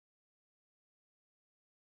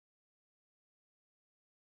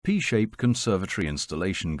P-shape Conservatory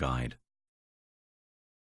Installation Guide.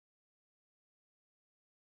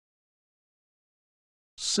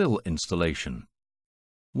 Sill installation.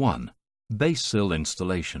 1. Base sill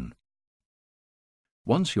installation.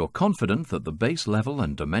 Once you're confident that the base level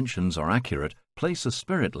and dimensions are accurate, place a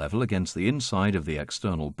spirit level against the inside of the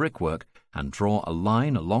external brickwork and draw a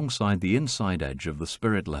line alongside the inside edge of the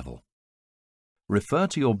spirit level. Refer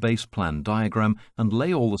to your base plan diagram and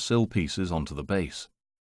lay all the sill pieces onto the base.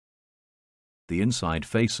 The inside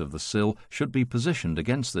face of the sill should be positioned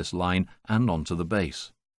against this line and onto the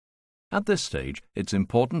base. At this stage, it's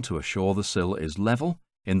important to assure the sill is level,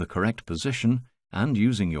 in the correct position, and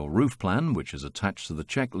using your roof plan, which is attached to the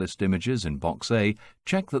checklist images in Box A,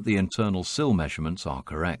 check that the internal sill measurements are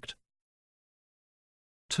correct.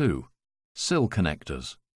 2. Sill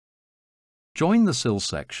connectors. Join the sill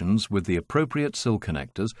sections with the appropriate sill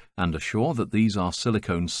connectors and assure that these are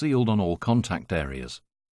silicone sealed on all contact areas.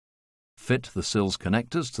 Fit the sill's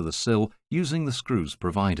connectors to the sill using the screws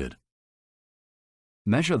provided.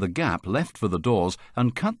 Measure the gap left for the doors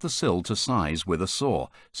and cut the sill to size with a saw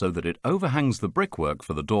so that it overhangs the brickwork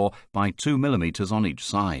for the door by 2 mm on each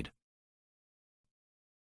side.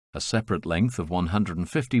 A separate length of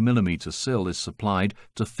 150 mm sill is supplied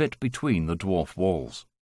to fit between the dwarf walls.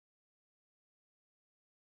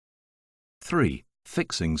 3.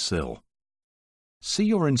 Fixing sill. See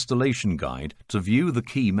your installation guide to view the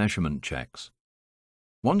key measurement checks.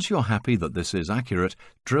 Once you're happy that this is accurate,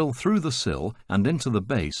 drill through the sill and into the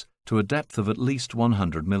base to a depth of at least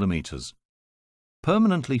 100 mm.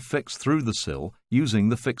 Permanently fix through the sill using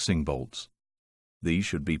the fixing bolts. These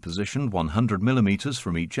should be positioned 100 mm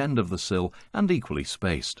from each end of the sill and equally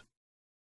spaced.